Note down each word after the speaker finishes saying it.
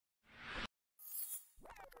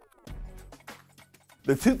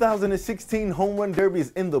The 2016 Home Run Derby is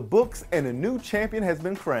in the books and a new champion has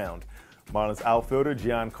been crowned. Marlins outfielder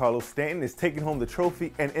Giancarlo Stanton is taking home the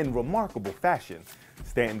trophy and in remarkable fashion.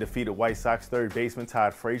 Stanton defeated White Sox third baseman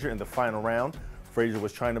Todd Frazier in the final round. Frazier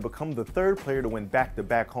was trying to become the third player to win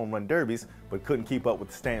back-to-back home run derbies, but couldn't keep up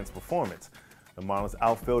with Stanton's performance. The Marlins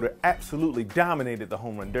outfielder absolutely dominated the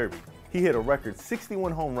home run derby. He hit a record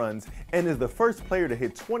 61 home runs and is the first player to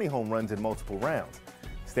hit 20 home runs in multiple rounds.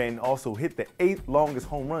 Stanton also hit the 8th longest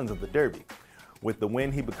home runs of the derby. With the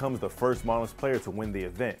win, he becomes the first Marlins player to win the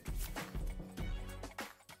event.